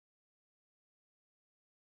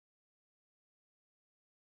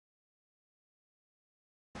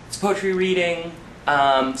It's poetry reading.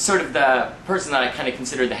 Sort of the person that I kind of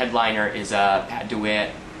consider the headliner is Pat DeWitt,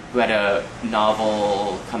 who had a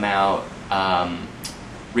novel come out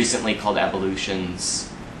recently called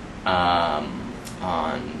Evolutions on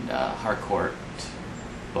Harcourt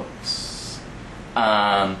Books.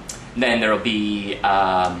 Then there will be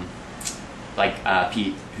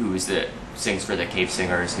Pete, who sings for the Cave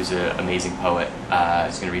Singers, who's an amazing poet,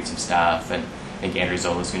 is going to read some stuff, and I think Andrew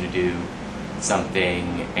Zola's going to do something,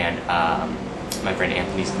 and my friend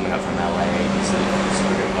Anthony's coming up from LA. He's a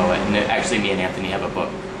super good poet, and actually me and Anthony have a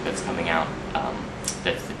book that's coming out.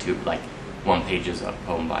 That's the two, like, one page is a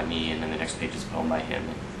poem by me, and then the next page is a poem by him,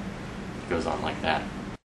 and it goes on like that.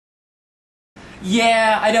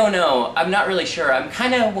 Yeah, I don't know. I'm not really sure. I'm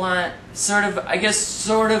kind of I guess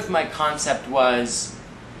sort of my concept was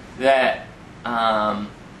that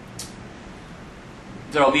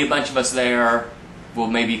there'll be a bunch of us there. We'll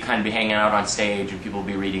maybe kind of be hanging out on stage, and people will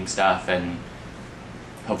be reading stuff, and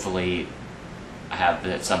hopefully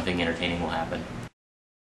something entertaining will happen.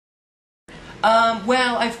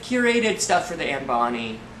 Well, I've curated stuff for the Anne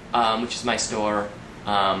Bonny, which is my store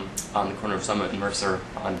on the corner of Summit and Mercer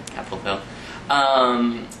on Capitol Hill.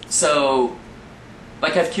 So,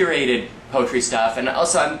 like, I've curated poetry stuff, and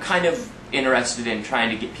also I'm kind of interested in trying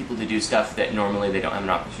to get people to do stuff that normally they don't have an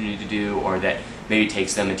opportunity to do, or that maybe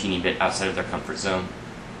takes them a teeny bit outside of their comfort zone.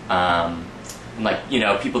 Like, you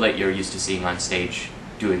know, people that you're used to seeing on stage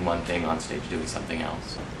doing one thing, on stage doing something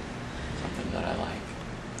else. Something that I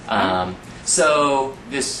like. So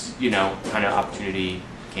this, you know, kind of opportunity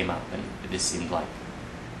came up, and this seemed like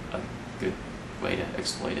a good way to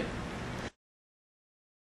exploit it.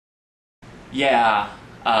 Yeah,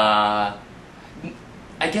 I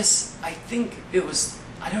think it was,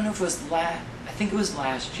 I don't know if it was I think it was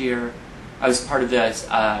last year. I was part of this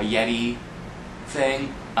Yeti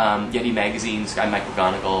thing. Yeti Magazine's guy Mike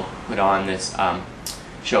McGonigal put on this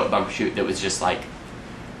show at Bumbershoot that was just like,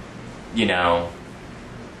 you know,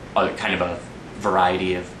 kind of a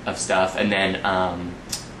variety of stuff. And then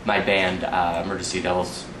my band, Murder Sea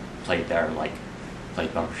Devils, played there,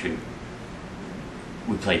 played Bumbershoot.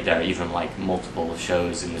 We played there even like multiple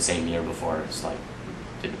shows in the same year before. It's like,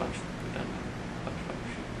 we've done a bunch of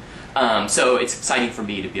Bumbershoot. So it's exciting for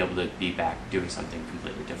me to be able to be back doing something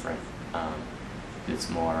completely different. It's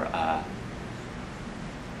more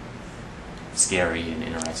scary and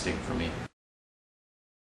interesting for me.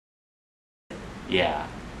 Yeah.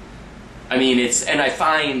 I mean, and I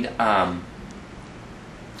find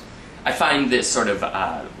this sort of,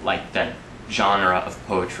 like, that genre of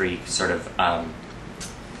poetry sort of,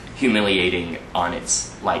 humiliating on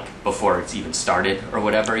its, like, before it's even started or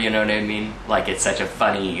whatever, you know what I mean? Like, it's such a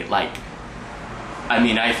funny, like, I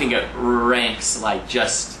mean, I think it ranks, like,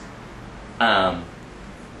 just, I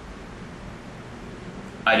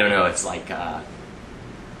don't know, it's like,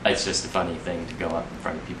 it's just a funny thing to go up in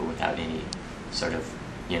front of people without any sort of,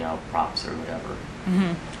 you know, props or whatever.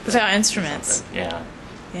 Mm-hmm. Without instruments. Yeah.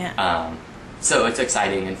 Yeah. So it's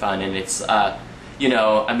exciting and fun, and it's, you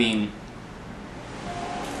know, I mean,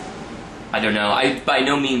 I don't know. I by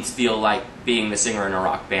no means feel like being the singer in a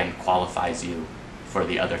rock band qualifies you for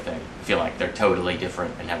the other thing. I feel like they're totally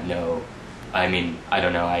different and have no, I mean, I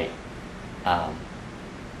don't know,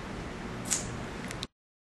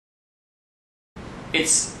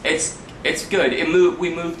 it's good.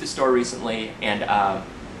 We moved the store recently, and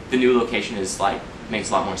the new location is makes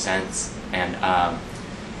a lot more sense, and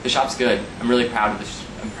the shop's good. I'm really proud of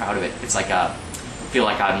I'm proud of it. It's like I feel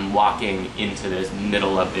like I'm walking into the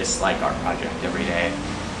middle of this art project every day,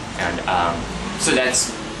 and so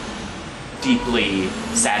that's deeply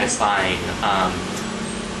satisfying.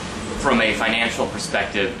 From a financial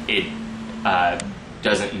perspective, it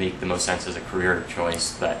doesn't make the most sense as a career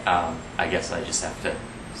choice, but I guess I just have to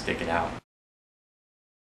stick it out.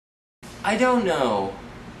 I don't know.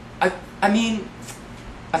 I mean,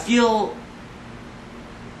 I feel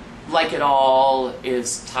like it all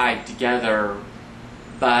is tied together,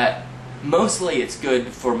 but mostly it's good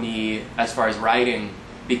for me as far as writing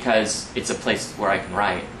because it's a place where I can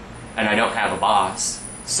write, and I don't have a boss,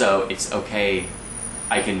 so it's okay.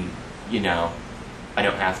 I can, you know, I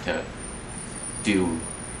don't have to do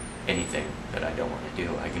anything that I don't want to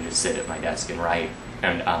do. I can just sit at my desk and write,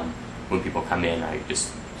 and when people come in, I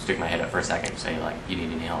just stick my head up for a second and say, like, you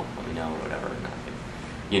need any help, let me know, or whatever. And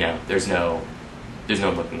you know, there's no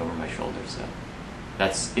looking over my shoulder, so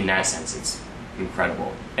that's, in that sense, it's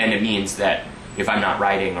incredible. And it means that if I'm not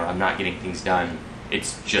writing or I'm not getting things done,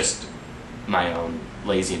 it's just my own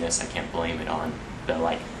laziness. I can't blame it on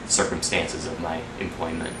the circumstances of my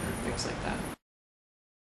employment or things like that.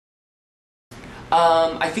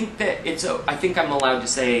 I think that I think I'm allowed to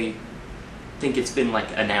say, I think it's been like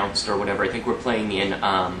announced or whatever. I think we're playing in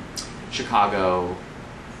Chicago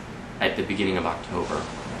at the beginning of October.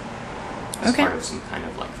 As Okay. part of some kind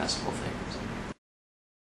of like festival thing.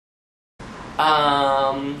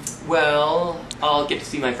 Well, I'll get to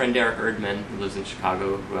see my friend Derek Erdman, who lives in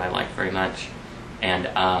Chicago, who I like very much, and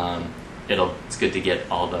it's good to get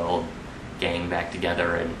all the old gang back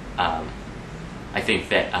together, and I think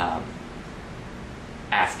that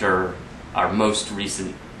after our most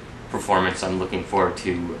recent performance, I'm looking forward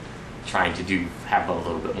to trying to have a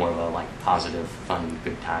little bit more of a like positive, fun,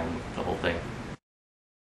 good time with the whole thing.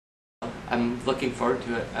 I'm looking forward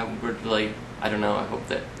to it. We're really, I don't know, I hope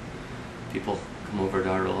that people come over to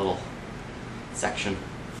our little section.